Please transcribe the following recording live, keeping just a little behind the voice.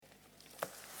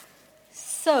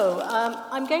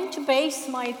I'm going to base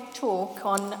my talk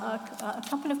on a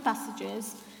couple of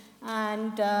passages,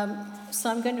 and so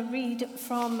I'm going to read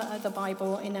from the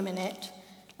Bible in a minute.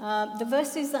 The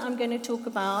verses that I'm going to talk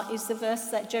about is the verse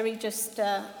that Jerry just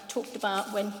talked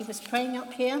about when he was praying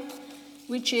up here,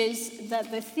 which is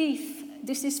that the thief,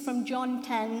 this is from John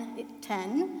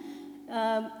 10:10,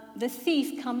 the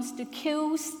thief comes to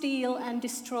kill, steal, and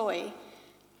destroy.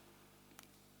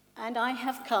 And I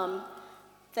have come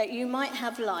that you might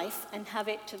have life and have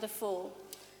it to the full.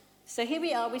 So here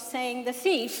we are, we're saying the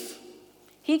thief,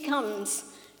 he comes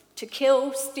to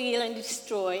kill, steal, and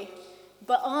destroy.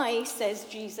 But I, says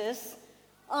Jesus,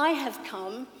 I have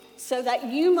come so that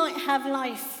you might have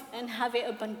life and have it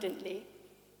abundantly.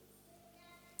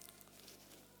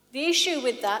 The issue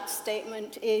with that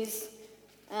statement is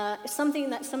something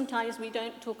that sometimes we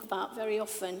don't talk about very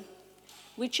often,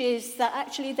 which is that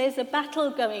actually there's a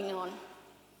battle going on.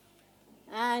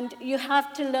 And you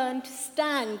have to learn to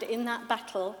stand in that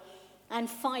battle and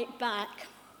fight back.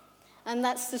 And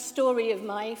that's the story of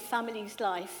my family's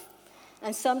life.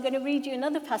 And so I'm going to read you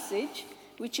another passage,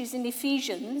 which is in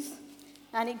Ephesians,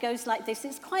 and it goes like this.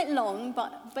 It's quite long,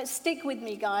 but stick with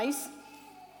me, guys.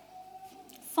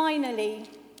 Finally,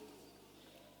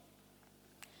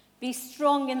 be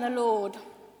strong in the Lord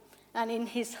and in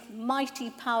his mighty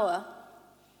power.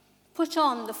 Put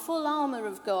on the full armor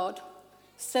of God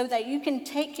so that you can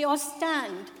take your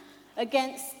stand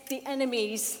against the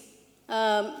enemy's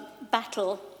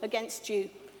battle against you,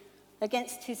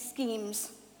 against his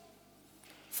schemes.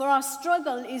 For our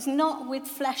struggle is not with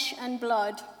flesh and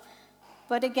blood,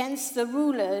 but against the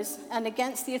rulers and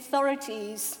against the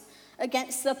authorities,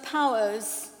 against the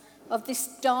powers of this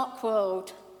dark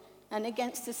world, and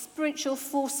against the spiritual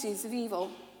forces of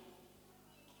evil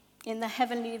in the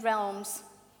heavenly realms.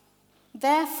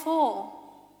 Therefore,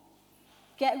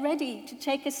 get ready to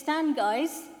take a stand,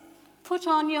 guys. Put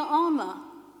on your armor.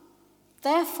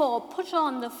 Therefore, put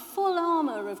on the full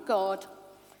armor of God,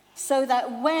 so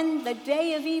that when the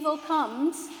day of evil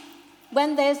comes,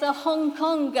 when there's a Hong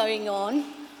Kong going on,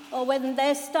 or when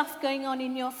there's stuff going on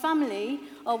in your family,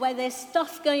 or where there's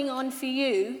stuff going on for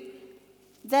you,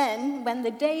 then when the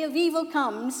day of evil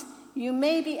comes, you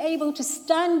may be able to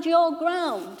stand your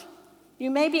ground.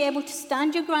 You may be able to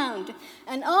stand your ground.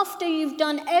 And after you've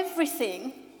done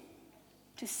everything,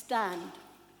 to stand.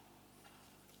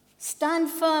 Stand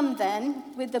firm then,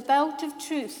 with the belt of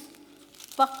truth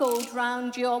buckled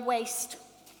round your waist.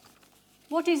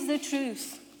 What is the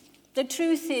truth? The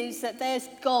truth is that there's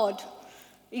God,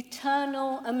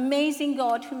 eternal, amazing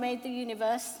God who made the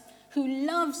universe, who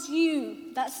loves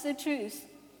you. That's the truth.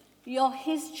 You're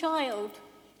his child.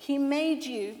 He made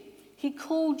you. He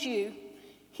called you.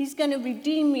 He's going to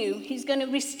redeem you. He's going to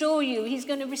restore you. He's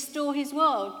going to restore his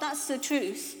world. That's the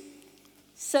truth.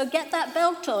 So get that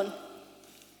belt on.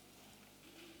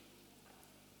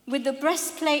 With the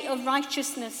breastplate of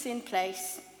righteousness in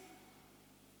place.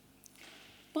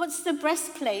 What's the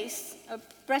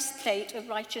breastplate of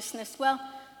righteousness? Well,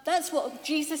 that's what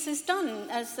Jesus has done,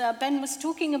 as Ben was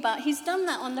talking about. He's done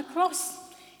that on the cross.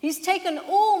 He's taken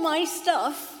all my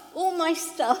stuff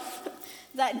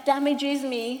that damages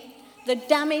me, the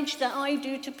damage that I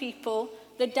do to people,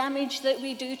 the damage that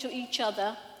we do to each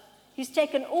other. He's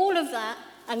taken all of that,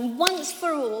 and once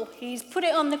for all, he's put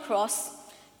it on the cross,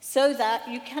 so that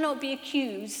you cannot be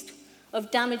accused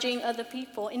of damaging other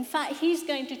people. In fact, he's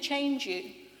going to change you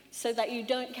so that you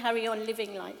don't carry on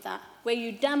living like that, where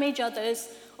you damage others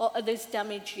or others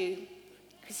damage you,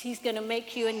 because he's going to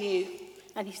make you anew,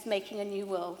 and he's making a new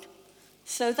world.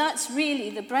 So that's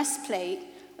really the breastplate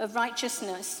of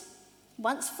righteousness.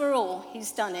 Once for all,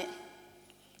 he's done it.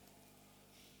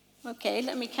 Okay,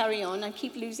 let me carry on. I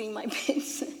keep losing my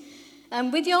bits.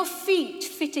 And with your feet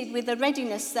fitted with the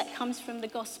readiness that comes from the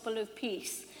gospel of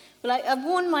peace. Well, I've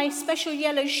worn my special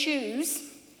yellow shoes.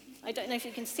 I don't know if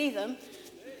you can see them.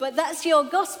 But that's your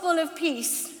gospel of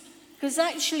peace. Because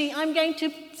actually, I'm going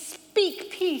to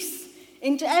speak peace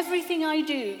into everything I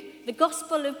do. The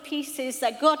gospel of peace is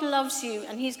that God loves you,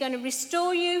 and he's going to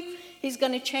restore you. He's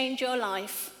going to change your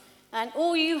life. And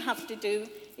all you have to do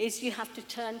is you have to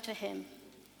turn to him.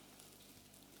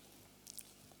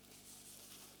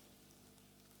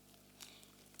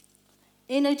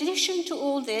 In addition to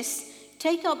all this,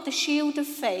 take up the shield of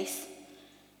faith,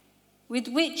 with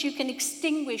which you can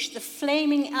extinguish the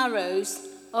flaming arrows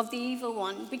of the evil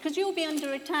one. Because you'll be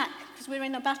under attack, because we're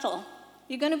in a battle.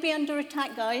 You're going to be under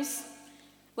attack, guys.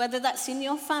 Whether that's in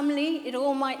your family, it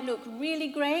all might look really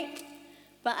great,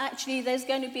 but actually there's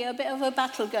going to be a bit of a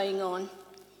battle going on.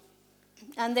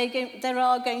 And there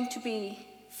are going to be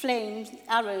flames,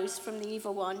 arrows from the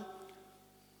evil one.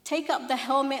 Take up the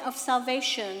helmet of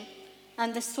salvation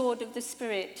and the sword of the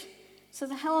Spirit. So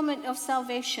the helmet of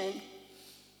salvation.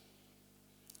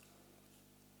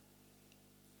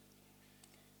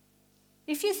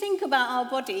 If you think about our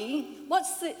body,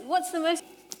 what's the most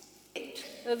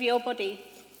of your body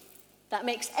that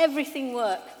makes everything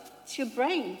work? It's your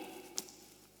brain.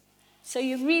 So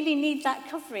you really need that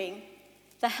covering.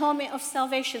 The helmet of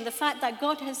salvation, the fact that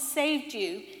God has saved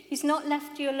you. He's not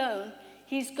left you alone.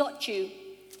 He's got you.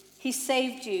 He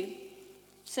saved you.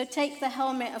 So take the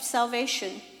helmet of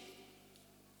salvation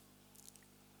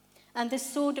and the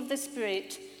sword of the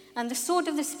Spirit. And the sword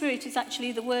of the Spirit is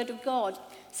actually the Word of God.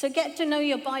 So get to know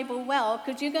your Bible well,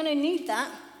 because you're going to need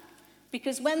that.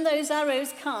 Because when those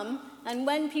arrows come, and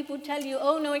when people tell you,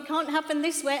 oh no, it can't happen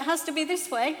this way, it has to be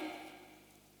this way,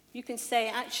 you can say,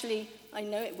 actually, I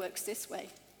know it works this way,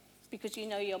 because you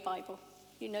know your Bible,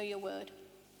 you know your Word.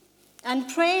 And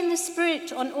pray in the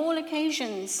Spirit on all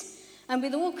occasions, and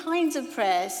with all kinds of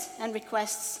prayers and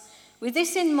requests. With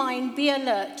this in mind, be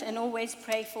alert and always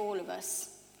pray for all of us.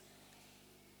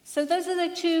 So those are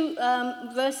the two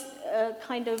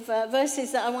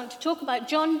verses that I want to talk about,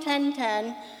 John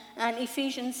 10:10 and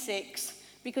Ephesians 6,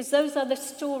 because those are the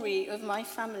story of my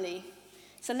family.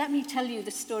 So let me tell you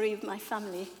the story of my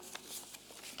family.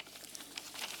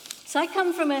 So I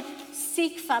come from a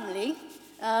Sikh family.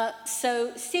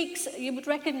 So Sikhs, you would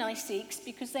recognize Sikhs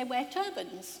because they wear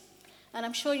turbans. And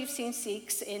I'm sure you've seen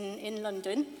Sikhs in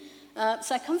London.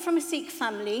 So I come from a Sikh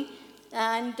family,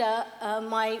 and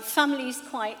my family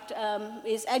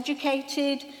is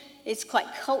educated, it's quite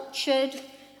cultured.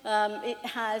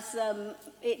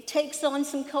 It takes on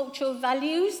some cultural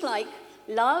values like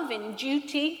love and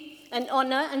duty and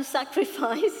honor and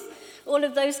sacrifice, all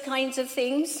of those kinds of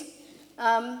things.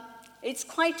 It's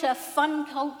quite a fun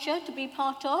culture to be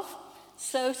part of.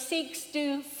 So Sikhs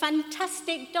do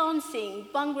fantastic dancing,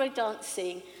 Bhangra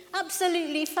dancing,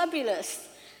 absolutely fabulous.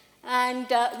 And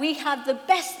we have the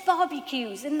best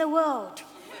barbecues in the world.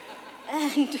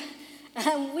 And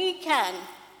we can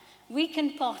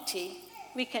party.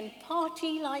 We can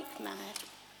party like mad.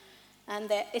 And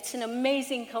it's an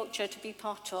amazing culture to be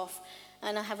part of.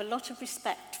 And I have a lot of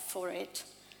respect for it.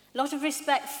 A lot of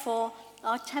respect for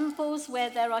our temples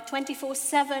where there are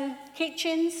 24/7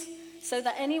 kitchens so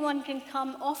that anyone can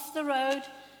come off the road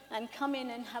and come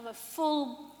in and have a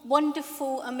full,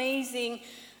 wonderful, amazing,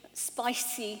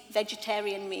 spicy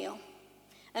vegetarian meal.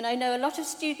 And I know a lot of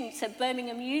students at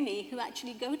Birmingham Uni who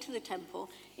actually go to the temple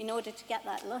in order to get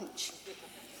that lunch.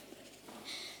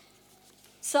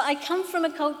 So I come from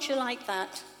a culture like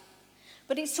that.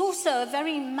 But it's also a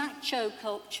very macho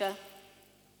culture.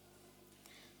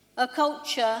 A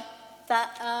culture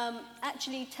that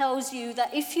actually tells you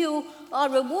that if you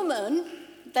are a woman,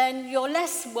 then you're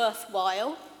less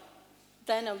worthwhile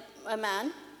than a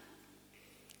man.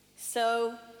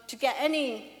 So to get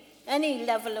any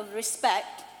level of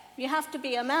respect, you have to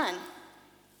be a man.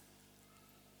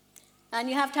 And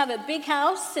you have to have a big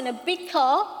house and a big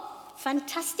car,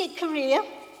 fantastic career.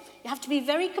 You have to be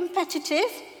very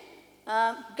competitive,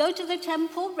 go to the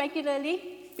temple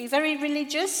regularly, be very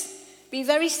religious, be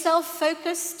very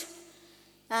self-focused,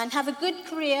 and have a good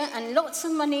career and lots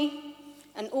of money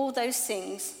and all those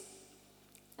things.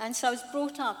 And so I was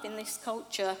brought up in this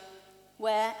culture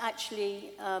where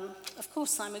actually, of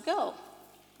course, I'm a girl.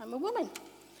 I'm a woman.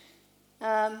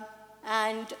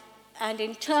 And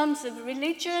in terms of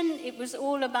religion, it was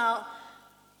all about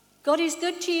God is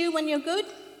good to you when you're good,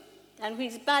 and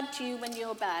He's bad to you when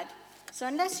you're bad. So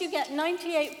unless you get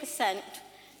 98%,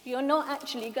 you're not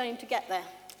actually going to get there,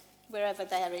 wherever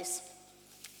there is.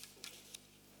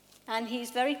 And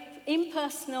He's very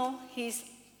impersonal, He's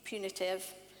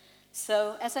punitive.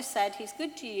 So, as I said, He's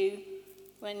good to you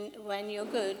when you're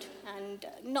good, and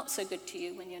not so good to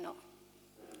you when you're not.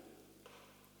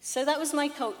 So that was my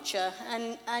culture.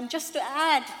 And just to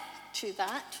add to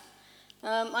that,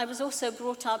 I was also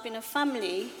brought up in a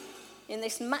family in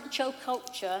this macho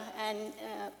culture, and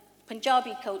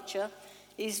Punjabi culture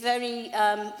is very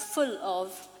full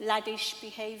of laddish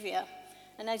behavior.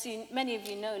 And as many of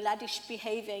you know, laddish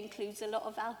behavior includes a lot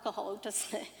of alcohol,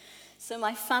 doesn't it? So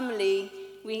my family,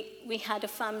 we had a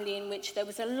family in which there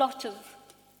was a lot of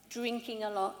drinking a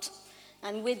lot,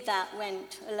 and with that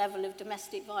went a level of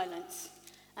domestic violence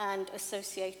and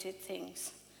associated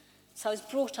things. So I was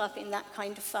brought up in that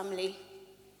kind of family.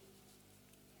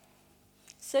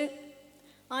 So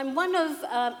I'm one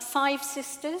of 5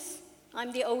 sisters.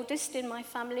 I'm the oldest in my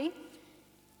family.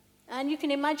 And you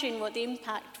can imagine what the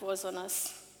impact was on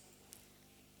us.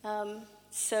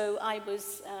 So I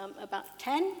was about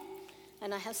 10,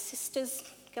 and I have sisters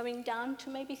going down to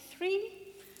maybe 3.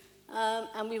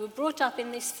 And we were brought up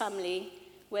in this family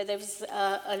where there was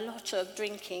a lot of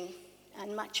drinking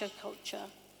and macho culture.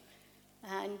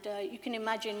 And you can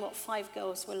imagine what 5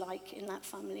 girls were like in that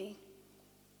family.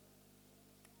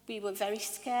 We were very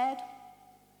scared.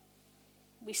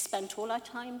 We spent all our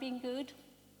time being good.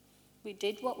 We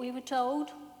did what we were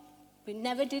told. We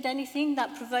never did anything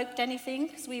that provoked anything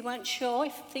because we weren't sure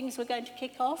if things were going to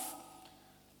kick off.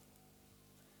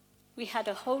 We had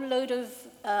a whole load of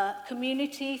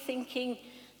community thinking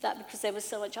that because there was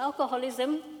so much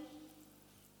alcoholism,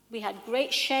 we had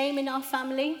great shame in our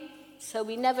family, so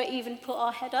we never even put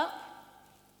our head up.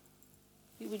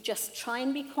 We would just try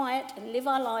and be quiet and live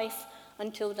our life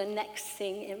until the next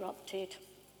thing erupted.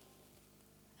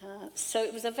 So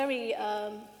it was a very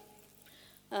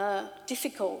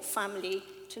difficult family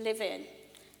to live in.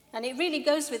 And it really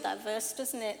goes with that verse,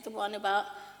 doesn't it? The one about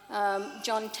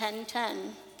John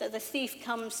 10:10, that the thief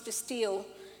comes to steal,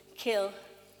 kill,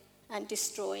 and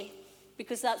destroy,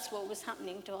 because that's what was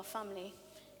happening to our family.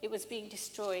 It was being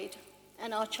destroyed,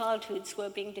 and our childhoods were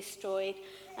being destroyed,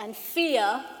 and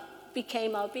fear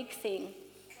became our big thing.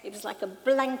 It was like a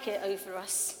blanket over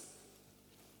us.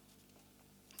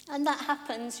 And that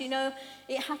happens,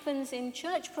 it happens in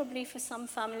church probably for some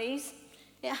families.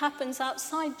 It happens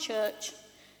outside church.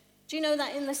 Do you know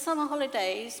that in the summer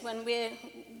holidays, when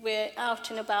we're out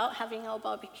and about having our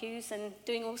barbecues and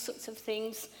doing all sorts of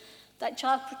things, that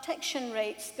child protection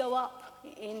rates go up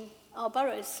in our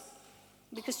boroughs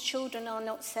because children are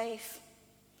not safe.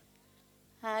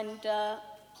 And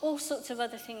all sorts of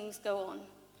other things go on.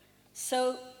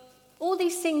 So all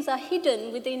these things are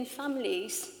hidden within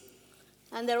families,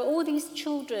 and there are all these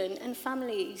children and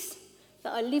families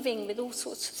that are living with all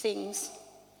sorts of things.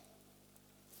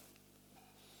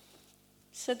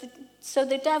 So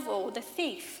the devil, the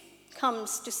thief,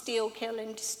 comes to steal, kill,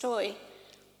 and destroy.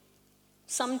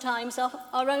 Sometimes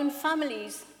our own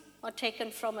families are taken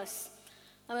from us.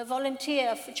 I'm a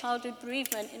volunteer for childhood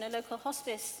bereavement in a local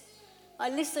hospice. I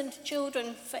listen to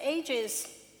children for ages,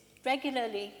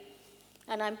 regularly,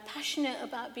 and I'm passionate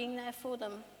about being there for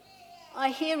them. I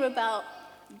hear about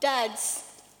dads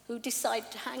who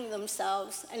decide to hang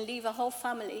themselves and leave a whole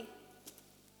family.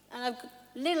 And I've got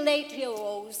little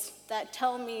 8-year-olds that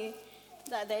tell me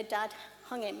that their dad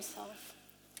hung himself.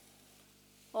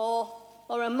 Or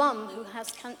a mum who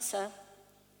has cancer.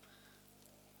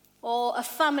 Or a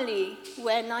family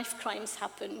where knife crimes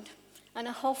happened and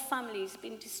a whole family's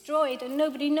been destroyed and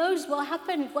nobody knows what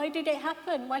happened. Why did it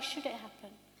happen? Why should it happen?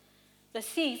 The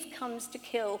thief comes to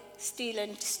kill, steal,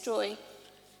 and destroy.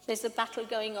 There's a battle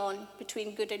going on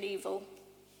between good and evil.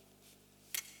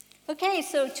 Okay,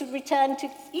 so to return to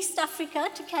East Africa,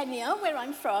 to Kenya, where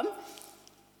I'm from,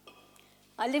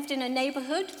 I lived in a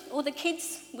neighborhood. All the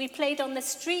kids, we played on the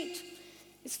street.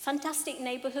 It's a fantastic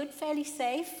neighborhood, fairly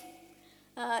safe.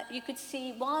 You could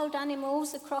see wild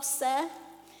animals across there.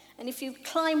 And if you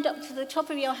climbed up to the top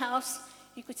of your house,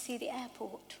 you could see the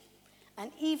airport.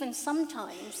 And even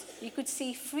sometimes you could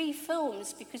see free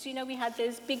films because, we had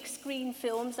those big screen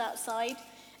films outside,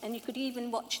 and you could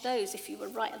even watch those if you were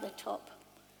right at the top.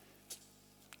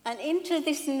 And into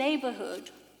this neighborhood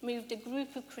moved a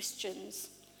group of Christians.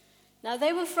 Now,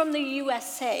 they were from the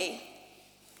USA,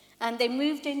 and they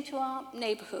moved into our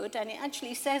neighborhood, and it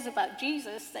actually says about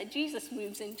Jesus that Jesus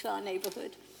moves into our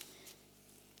neighborhood.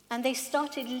 And they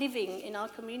started living in our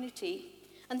community,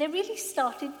 and they really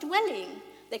started dwelling.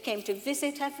 They came to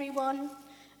visit everyone.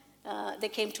 They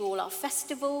came to all our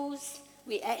festivals.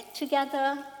 We ate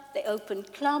together. They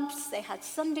opened clubs. They had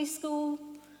Sunday school.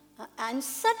 And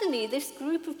suddenly, this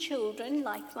group of children,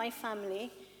 like my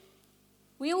family,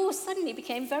 we all suddenly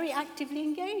became very actively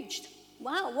engaged.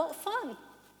 Wow, what fun.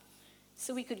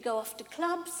 So we could go off to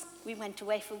clubs. We went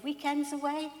away for weekends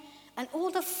away. And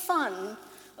all the fun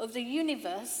of the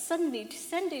universe suddenly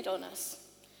descended on us.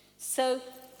 So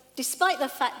despite the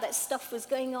fact that stuff was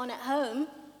going on at home,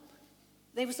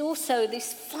 there was also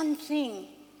this fun thing,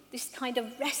 this kind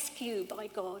of rescue by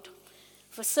God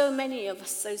for so many of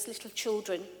us, those little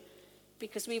children,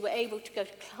 because we were able to go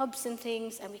to clubs and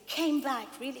things, and we came back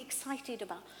really excited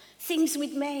about things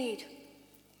we'd made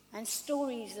and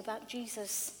stories about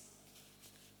Jesus.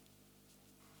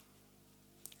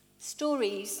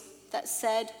 Stories that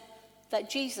said that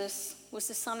Jesus was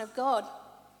the Son of God.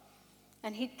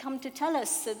 And he'd come to tell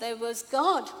us that there was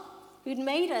God who'd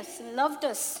made us and loved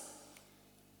us.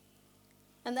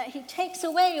 And that he takes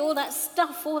away all that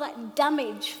stuff, all that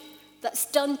damage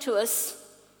that's done to us.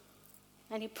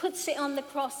 And he puts it on the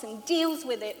cross and deals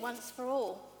with it once for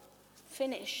all.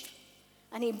 Finished.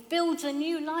 And he builds a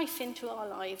new life into our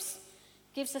lives.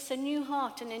 Gives us a new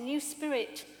heart and a new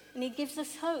spirit. And he gives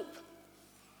us hope.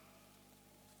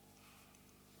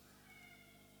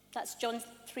 That's John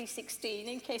 3:16,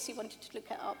 in case you wanted to look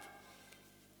it up.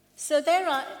 So there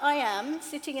I am,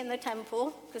 sitting in the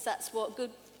temple, because that's what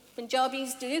good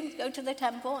Punjabis do, go to the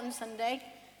temple on Sunday,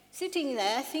 sitting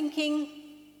there thinking,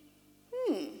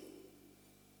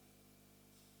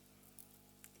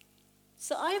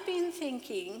 So I've been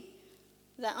thinking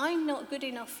that I'm not good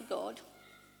enough for God,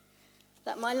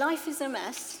 that my life is a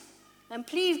mess, and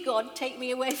please, God, take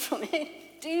me away from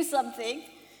it, do something.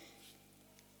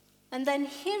 And then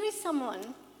here is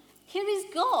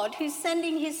God who's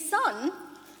sending his son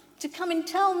to come and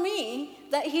tell me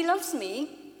that he loves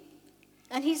me.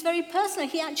 And he's very personal.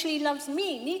 He actually loves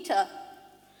me, Nita.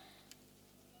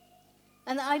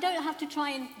 And that I don't have to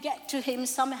try and get to him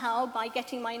somehow by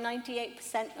getting my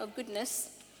 98% of goodness.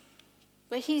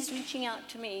 But he's reaching out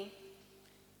to me.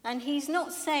 And he's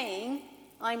not saying,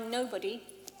 I'm nobody.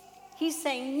 He's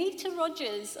saying, Nita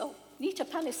Rogers, Nita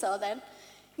Panisar then.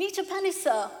 Nita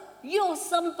Panisar, you're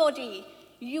somebody.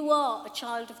 You are a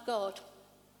child of God.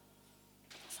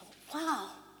 I thought, wow,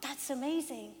 that's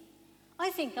amazing. I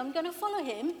think I'm going to follow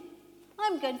him.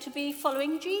 I'm going to be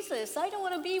following Jesus. I don't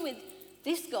want to be with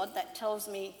this God that tells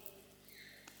me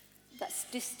that's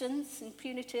distant and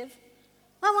punitive.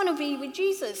 I want to be with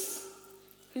Jesus,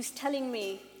 who's telling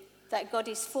me that God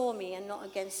is for me and not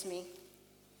against me.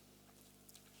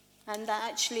 And that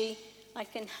actually I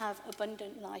can have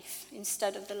abundant life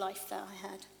instead of the life that I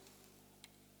had.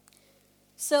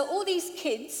 So all these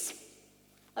kids,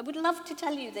 I would love to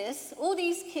tell you this, all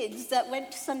these kids that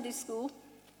went to Sunday school,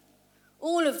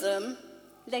 all of them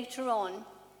later on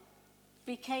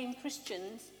became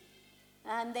Christians,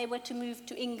 and they were to move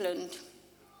to England,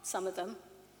 some of them.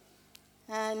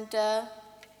 And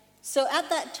so at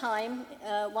that time,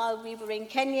 while we were in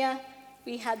Kenya,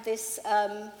 we had these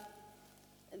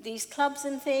clubs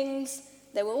and things.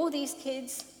 There were all these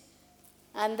kids,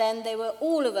 and then there were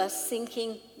all of us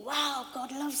thinking, wow,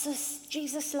 God loves us,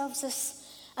 Jesus loves us,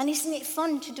 and isn't it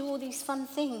fun to do all these fun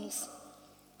things?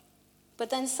 But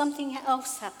then something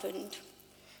else happened.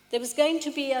 There was going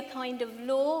to be a kind of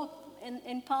law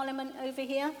in Parliament over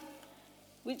here,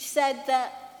 which said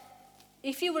that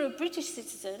if you were a British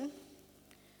citizen,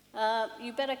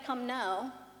 you better come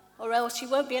now, or else you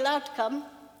won't be allowed to come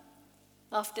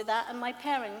after that. And my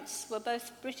parents were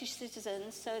both British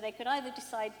citizens, so they could either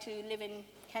decide to live in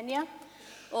Kenya,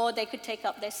 or they could take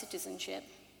up their citizenship.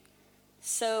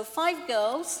 So 5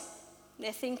 girls,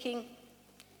 they're thinking,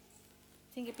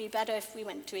 I think it'd be better if we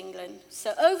went to England.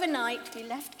 So overnight, we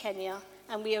left Kenya,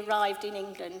 and we arrived in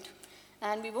England.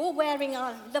 And we were all wearing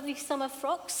our lovely summer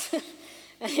frocks,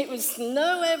 and it was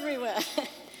snow everywhere.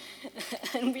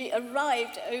 And we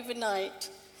arrived overnight,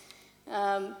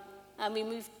 and we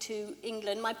moved to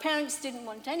England. My parents didn't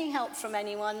want any help from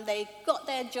anyone. They got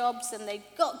their jobs, and they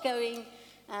got going,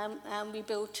 and we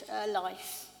built a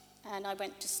life. And I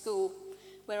went to school,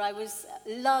 where I was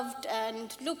loved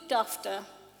and looked after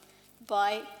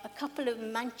by a couple of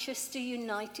Manchester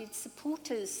United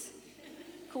supporters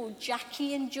called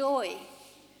Jackie and Joy.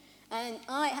 And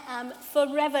I am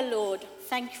forever, Lord,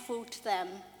 thankful to them,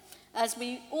 as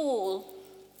we all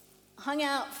hung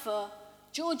out for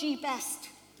Georgie Best,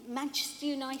 Manchester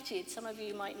United. Some of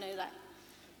you might know that.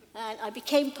 And I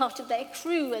became part of their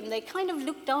crew, and they kind of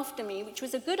looked after me, which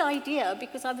was a good idea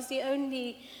because I was the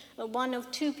only one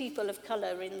of 2 people of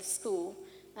colour in the school,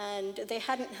 and they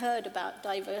hadn't heard about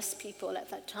diverse people at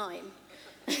that time.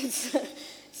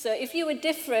 So if you were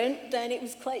different, then it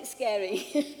was quite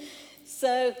scary.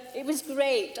 So it was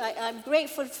great. I'm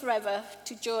grateful forever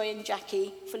to Joy and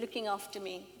Jackie for looking after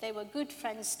me. They were good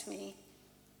friends to me.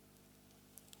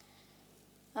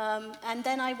 And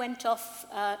then I went off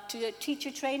to a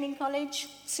teacher training college.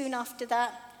 Soon after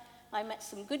that, I met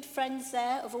some good friends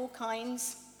there of all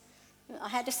kinds. I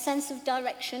had a sense of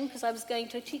direction because I was going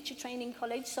to a teacher training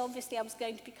college, so obviously I was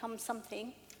going to become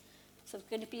something. So I was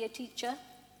going to be a teacher.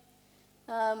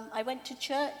 I went to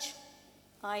church.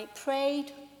 I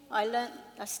prayed. I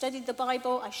studied the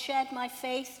Bible. I shared my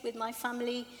faith with my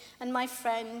family and my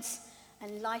friends,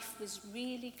 and life was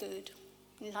really good.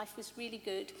 Life was really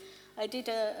good. I did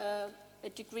a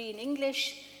degree in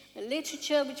English,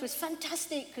 literature, which was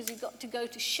fantastic because we got to go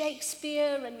to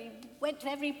Shakespeare, and we went to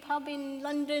every pub in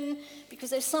London because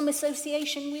there's some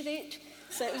association with it.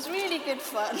 So it was really good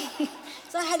fun.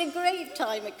 So I had a great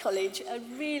time at college, a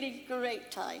really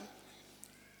great time.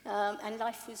 And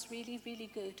life was really, really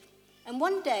good. And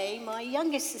one day, my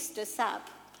youngest sister, Sab,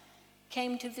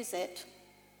 came to visit.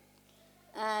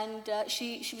 And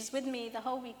she was with me the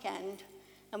whole weekend.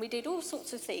 And we did all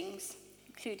sorts of things,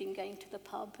 including going to the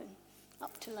pub and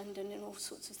up to London and all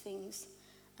sorts of things.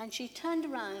 And she turned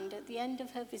around at the end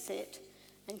of her visit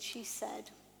and she said,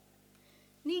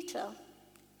 Nita,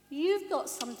 you've got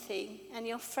something and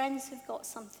your friends have got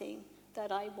something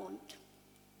that I want.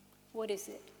 What is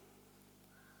it?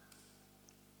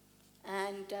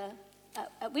 And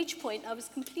at which point I was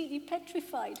completely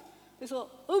petrified. I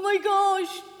thought, oh my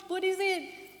gosh, what is it?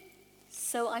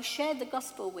 So I shared the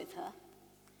gospel with her.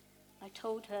 I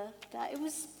told her that it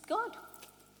was God.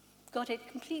 God had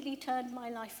completely turned my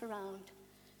life around.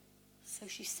 So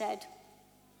she said,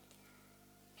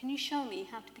 can you show me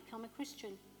how to become a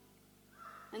Christian?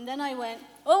 And then I went,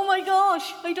 oh my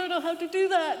gosh, I don't know how to do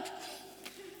that.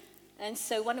 And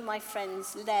so one of my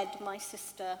friends led my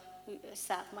sister,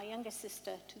 my younger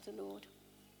sister, to the Lord.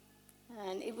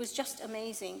 And it was just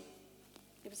amazing.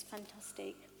 It was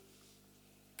fantastic.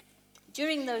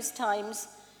 During those times,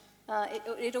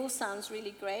 it all sounds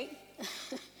really great,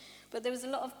 but there was a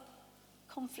lot of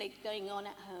conflict going on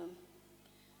at home.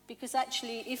 Because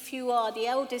actually, if you are the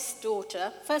eldest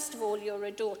daughter, first of all, you're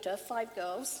a daughter, 5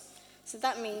 girls, so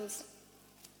that means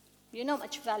you're not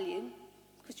much value,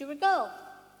 because you're a girl.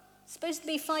 Supposed to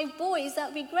be 5 boys, that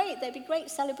would be great, there'd be great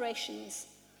celebrations.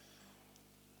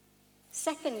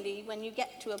 Secondly, when you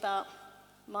get to about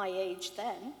my age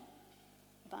then,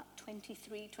 about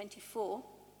 23, 24,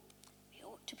 we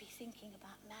ought to be thinking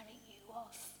about marrying you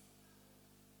off.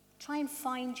 Try and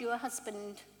find you a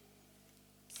husband,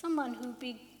 someone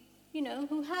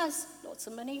who has lots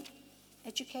of money,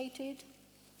 educated,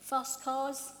 fast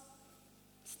cars,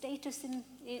 status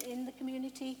in the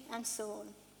community, and so on.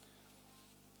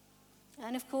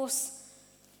 And of course,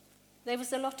 there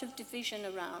was a lot of division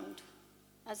around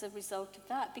as a result of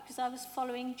that, because I was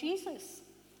following Jesus.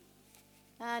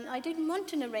 And I didn't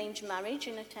want an arranged marriage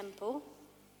in a temple.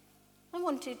 I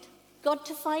wanted God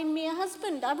to find me a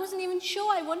husband. I wasn't even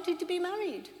sure I wanted to be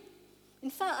married. In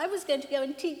fact, I was going to go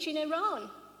and teach in Iran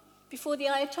before the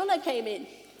Ayatollah came in.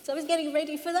 So I was getting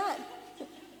ready for that.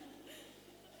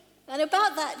 And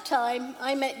about that time,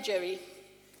 I met Jerry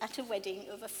at a wedding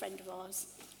of a friend of ours.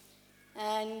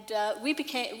 And we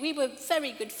were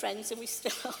very good friends, and we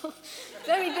still are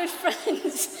very good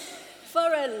friends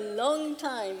for a long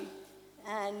time.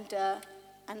 And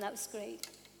that was great.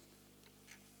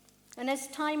 And as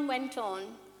time went on,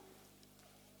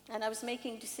 and I was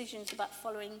making decisions about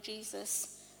following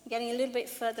Jesus, getting a little bit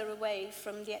further away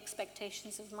from the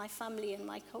expectations of my family and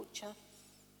my culture,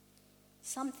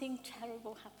 something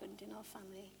terrible happened in our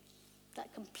family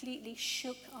that completely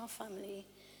shook our family.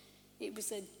 It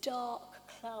was a dark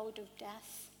cloud of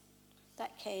death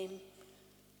that came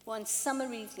one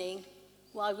summer evening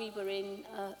while we were in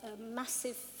a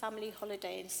massive family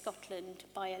holiday in Scotland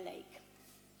by a lake.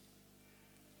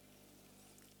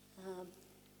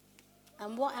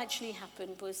 And what actually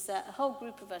happened was that a whole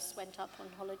group of us went up on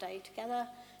holiday together,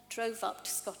 drove up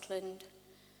to Scotland,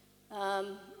 had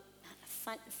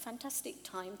a fantastic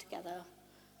time together,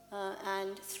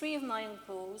 and 3 of my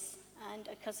uncles and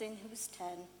a cousin who was 10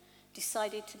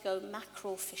 decided to go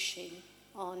mackerel fishing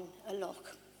on a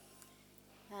loch.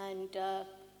 And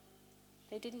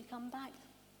they didn't come back.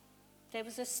 There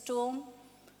was a storm,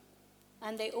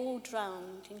 and they all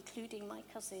drowned, including my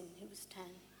cousin, who was 10.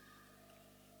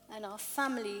 And our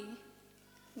family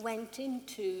went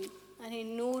into an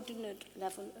inordinate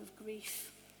level of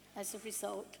grief as a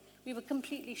result. We were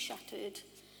completely shattered.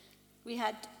 We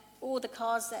had all the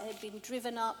cars that had been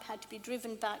driven up had to be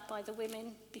driven back by the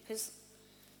women because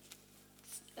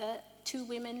 2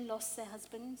 women lost their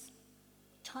husbands.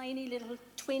 Tiny little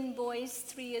twin boys,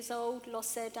 3 years old,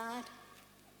 lost their dad.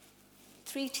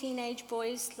 3 teenage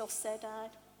boys lost their dad.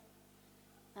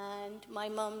 And my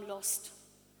mum lost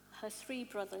her 3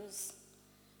 brothers,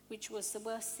 which was the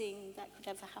worst thing that could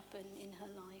ever happen in her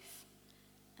life.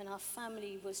 And our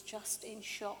family was just in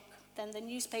shock. Then the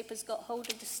newspapers got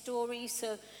hold of the story,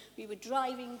 so we were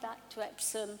driving back to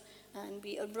Epsom, and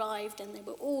we arrived, and there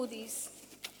were all these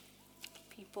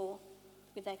people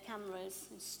with their cameras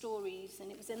and stories,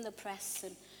 and it was in the press,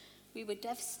 and we were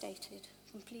devastated,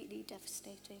 completely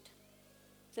devastated.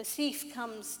 The thief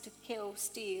comes to kill,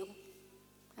 steal,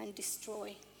 and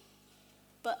destroy.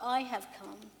 But I have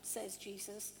come, says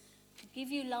Jesus, to give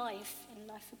you life and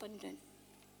life abundant.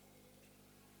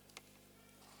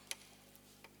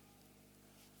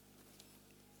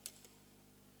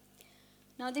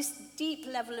 Now, this deep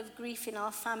level of grief in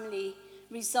our family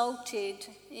resulted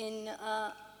in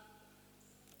a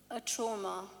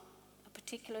trauma, a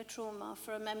particular trauma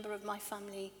for a member of my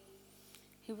family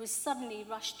who was suddenly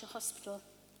rushed to hospital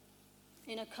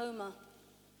in a coma.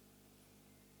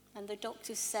 And the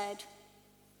doctors said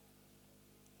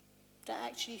that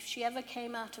actually if she ever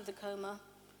came out of the coma,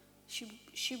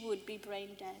 she would be brain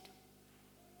dead.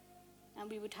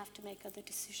 And we would have to make other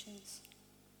decisions.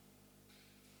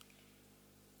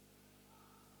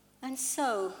 And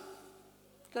so,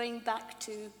 going back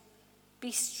to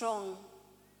be strong,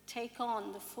 take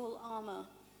on the full armor,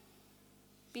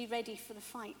 be ready for the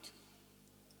fight,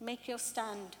 make your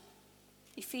stand.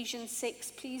 Ephesians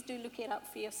 6, please do look it up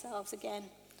for yourselves again.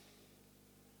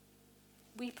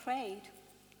 We prayed.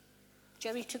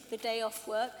 Jerry took the day off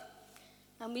work,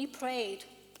 and we prayed,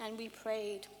 and we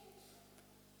prayed.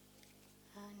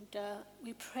 And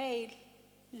we prayed,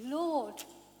 Lord,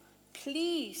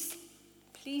 please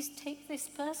take this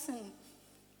person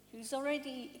who's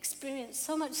already experienced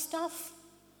so much stuff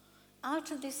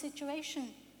out of this situation.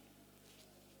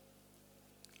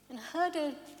 And I heard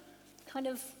a kind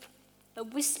of a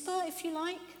whisper, if you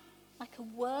like a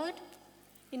word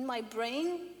in my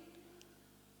brain.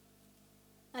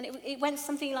 And it went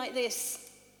something like this.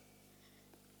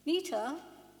 Nita,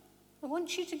 I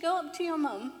want you to go up to your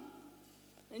mum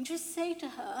and just say to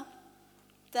her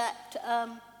that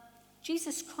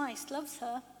Jesus Christ loves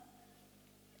her,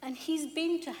 and he's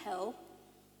been to hell,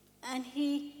 and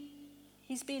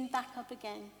he's been back up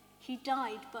again. He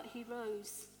died, but he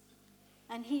rose,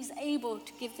 and he's able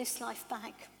to give this life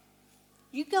back.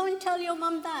 You go and tell your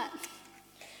mum that,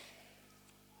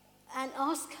 and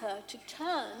ask her to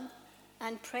turn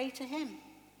and pray to him.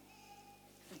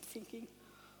 I'm thinking,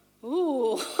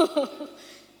 ooh,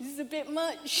 this is a bit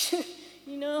much.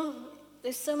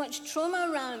 There's so much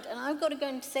trauma around, and I've got to go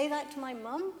and say that to my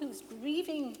mum, who's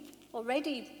grieving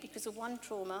already because of one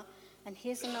trauma, and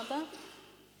here's another.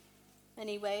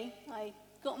 Anyway, I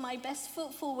got my best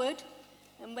foot forward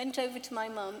and went over to my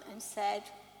mum and said,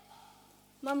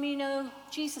 Mum,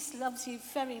 Jesus loves you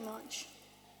very much,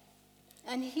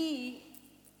 and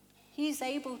He's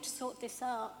able to sort this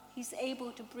out. He's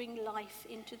able to bring life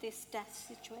into this death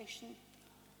situation.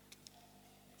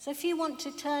 So if you want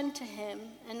to turn to him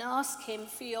and ask him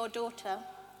for your daughter,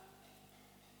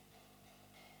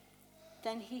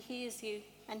 then he hears you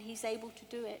and he's able to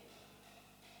do it.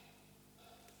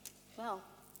 Well,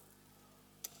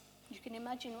 you can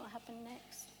imagine what happened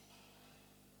next.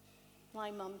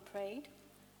 My mum prayed.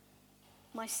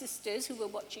 My sisters, who were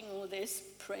watching all this,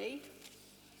 prayed.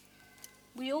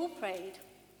 We all prayed,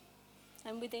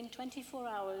 and within 24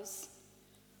 hours,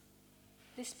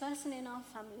 this person in our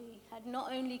family had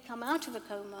not only come out of a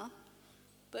coma,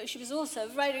 but she was also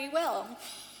very well.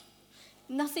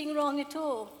 Nothing wrong at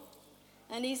all,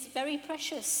 and is very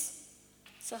precious.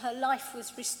 So her life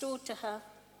was restored to her.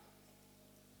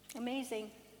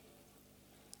 Amazing.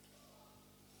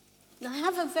 Now I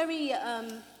have a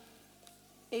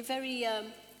very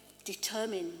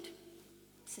determined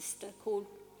sister called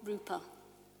Rupa.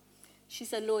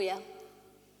 She's a lawyer,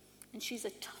 and she's a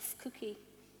tough cookie.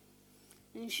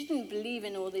 And she didn't believe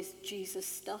in all this Jesus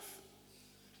stuff.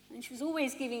 And she was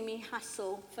always giving me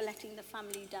hassle for letting the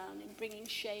family down and bringing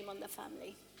shame on the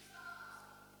family.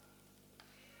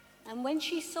 And when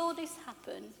she saw this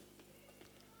happen,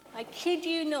 I kid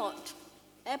you not,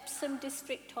 Epsom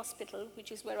District Hospital,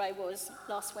 which is where I was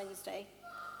last Wednesday,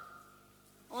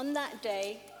 on that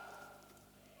day,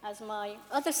 as my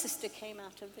other sister came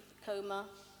out of the coma,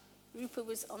 Rupa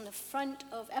was on the front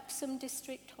of Epsom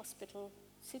District Hospital,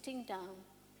 sitting down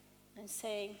and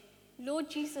saying, Lord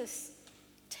Jesus,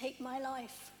 take my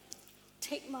life.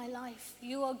 Take my life.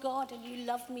 You are God and you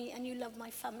love me and you love my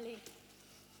family.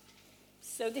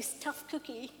 So this tough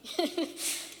cookie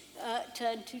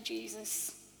turned to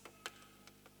Jesus.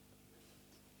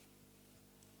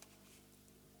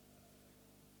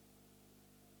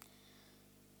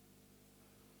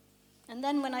 And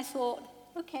then when I thought,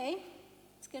 okay,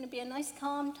 it's going to be a nice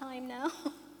calm time now.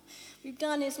 We've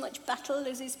done as much battle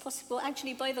as is possible.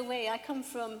 Actually, by the way, I come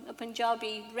from a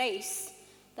Punjabi race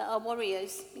that are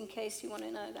warriors, in case you want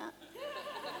to know that.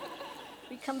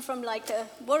 We come from like a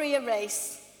warrior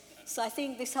race. So I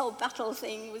think this whole battle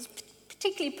thing was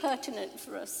particularly pertinent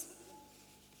for us.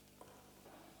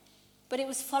 But it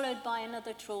was followed by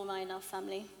another trauma in our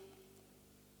family.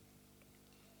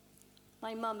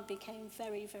 My mum became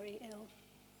very, very ill.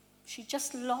 She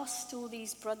just lost all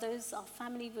these brothers. Our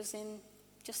family was in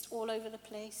just all over the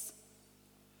place.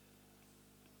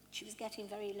 She was getting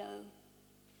very low.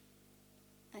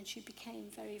 And she became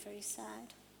very, very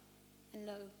sad and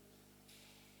low.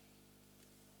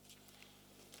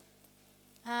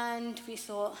 And we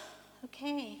thought,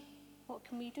 okay, what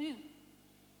can we do?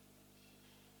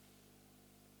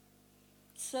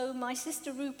 So my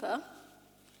sister Rupa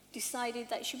decided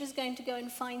that she was going to go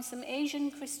and find some Asian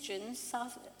Christians,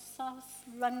 South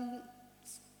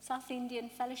Indian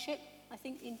Fellowship, I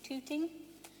think in Tooting. And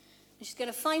she's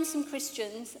going to find some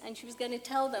Christians, and she was going to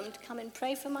tell them to come and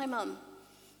pray for my mum,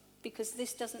 because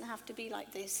this doesn't have to be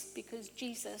like this, because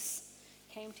Jesus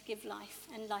came to give life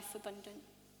and life abundant.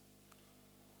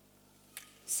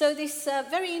 So this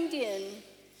very Indian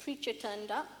preacher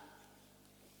turned up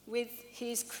with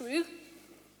his crew,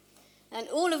 and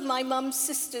all of my mum's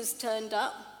sisters turned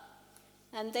up,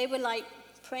 and they were like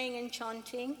praying and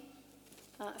chanting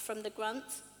from the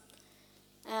Granth.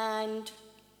 And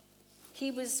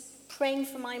he was praying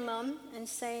for my mum and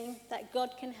saying that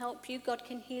God can help you, God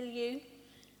can heal you.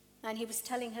 And he was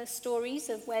telling her stories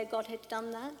of where God had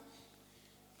done that.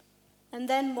 And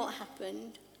then what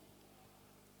happened?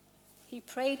 He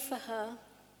prayed for her,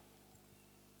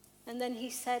 and then he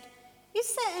said,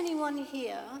 is there anyone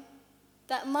here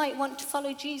that might want to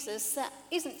follow Jesus that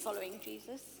isn't following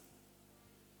Jesus?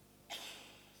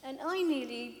 And I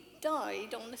nearly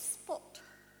died on the spot,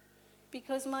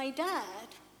 because my dad,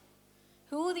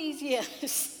 who all these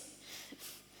years,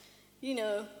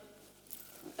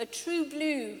 a true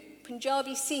blue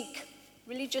Punjabi Sikh,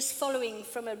 religious following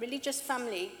from a religious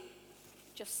family,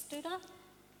 just stood up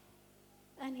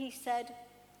and he said,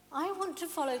 I want to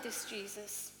follow this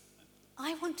Jesus.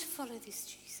 I want to follow this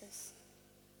Jesus.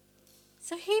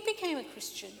 So he became a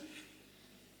Christian.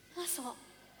 I thought,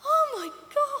 oh my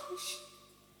gosh.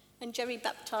 And Jerry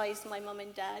baptized my mum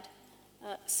and dad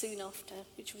soon after,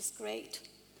 which was great.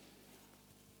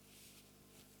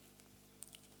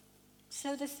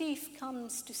 So the thief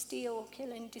comes to steal,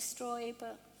 kill, and destroy,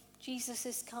 but Jesus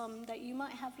has come that you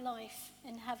might have life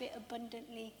and have it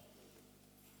abundantly.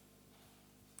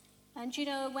 And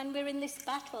when we're in this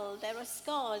battle, there are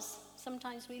scars.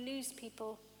 Sometimes we lose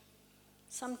people.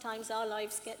 Sometimes our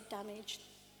lives get damaged.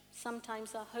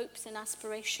 Sometimes our hopes and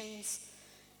aspirations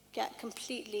get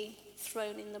completely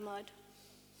thrown in the mud.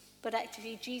 But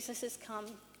actually, Jesus has come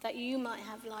that you might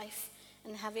have life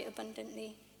and have it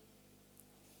abundantly.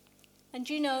 And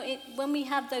when we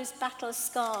have those battle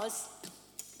scars,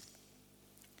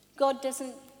 God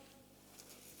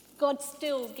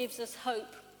still gives us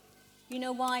hope. You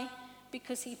know why?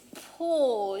 Because he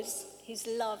pours his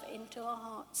love into our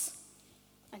hearts,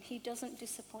 and he doesn't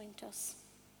disappoint us.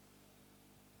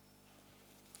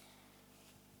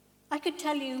 I could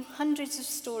tell you hundreds of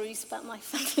stories about my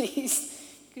families,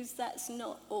 because that's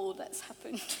not all that's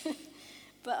happened.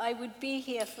 But I would be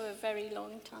here for a very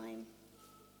long time.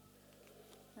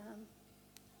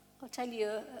 I'll tell you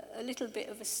a little bit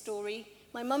of a story.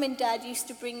 My mum and dad used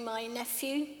to bring my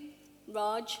nephew,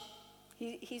 Raj,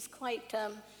 he's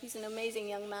an amazing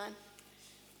young man,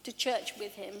 to church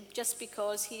with him, just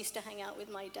because he used to hang out with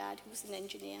my dad, who was an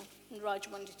engineer, and Raj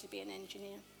wanted to be an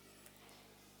engineer.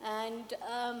 And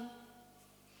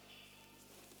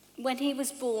when he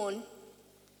was born,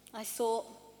 I thought,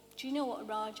 do you know what,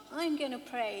 Raj? I'm going to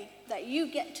pray that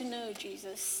you get to know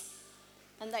Jesus,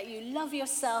 and that you love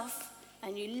yourself,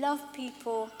 and you love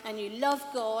people, and you love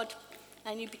God,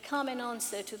 and you become an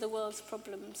answer to the world's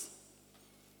problems.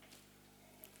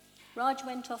 Raj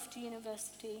went off to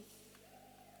university,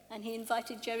 and he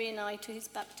invited Jerry and I to his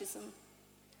baptism.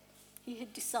 He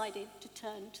had decided to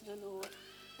turn to the Lord.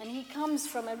 And he comes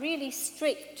from a really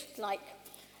strict,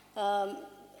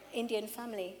 Indian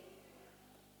family.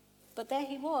 But there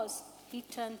he was. He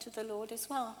turned to the Lord as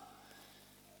well.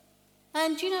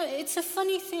 And, it's a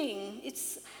funny thing.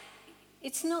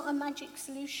 It's not a magic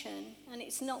solution, and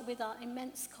it's not without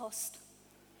immense cost.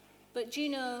 But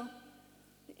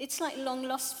it's like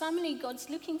long-lost family. God's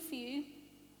looking for you,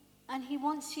 and he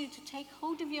wants you to take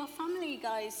hold of your family,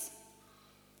 guys.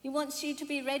 He wants you to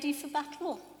be ready for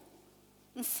battle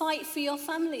and fight for your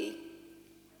family,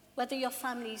 whether your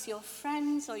family is your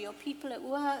friends or your people at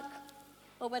work,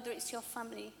 or whether it's your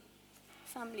family,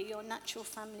 your natural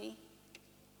family.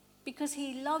 Because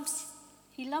he loves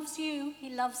you, he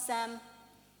loves them,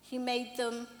 he made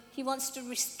them, he wants to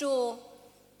restore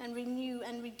and renew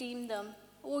and redeem them,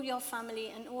 all your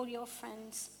family and all your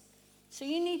friends. So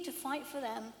you need to fight for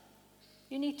them.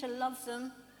 You need to love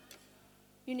them.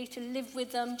 You need to live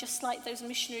with them, just like those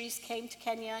missionaries came to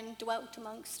Kenya and dwelt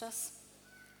amongst us.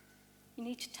 You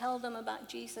need to tell them about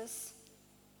Jesus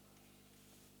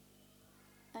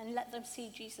and let them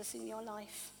see Jesus in your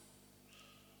life.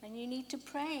 And you need to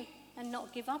pray and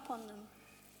not give up on them.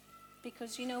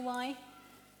 Because you know why?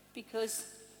 Because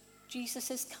Jesus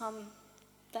has come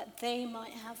that they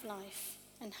might have life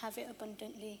and have it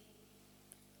abundantly.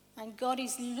 And God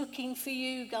is looking for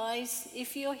you, guys.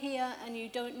 If you're here and you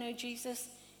don't know Jesus,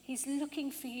 he's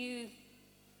looking for you.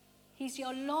 He's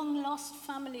your long-lost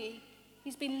family.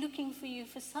 He's been looking for you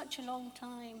for such a long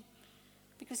time,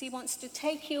 because he wants to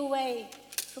take you away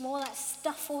from all that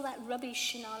stuff, all that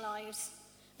rubbish in our lives.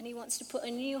 And he wants to put a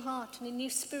new heart and a new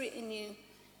spirit in you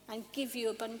and give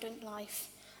you abundant life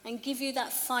and give you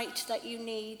that fight that you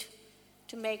need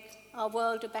to make our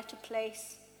world a better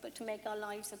place, but to make our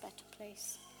lives a better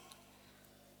place.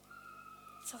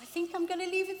 So I think I'm going to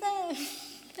leave it there.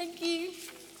 Thank you.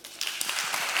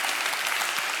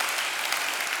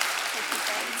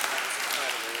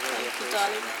 Thank you,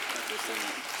 darling. Thank you so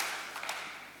much.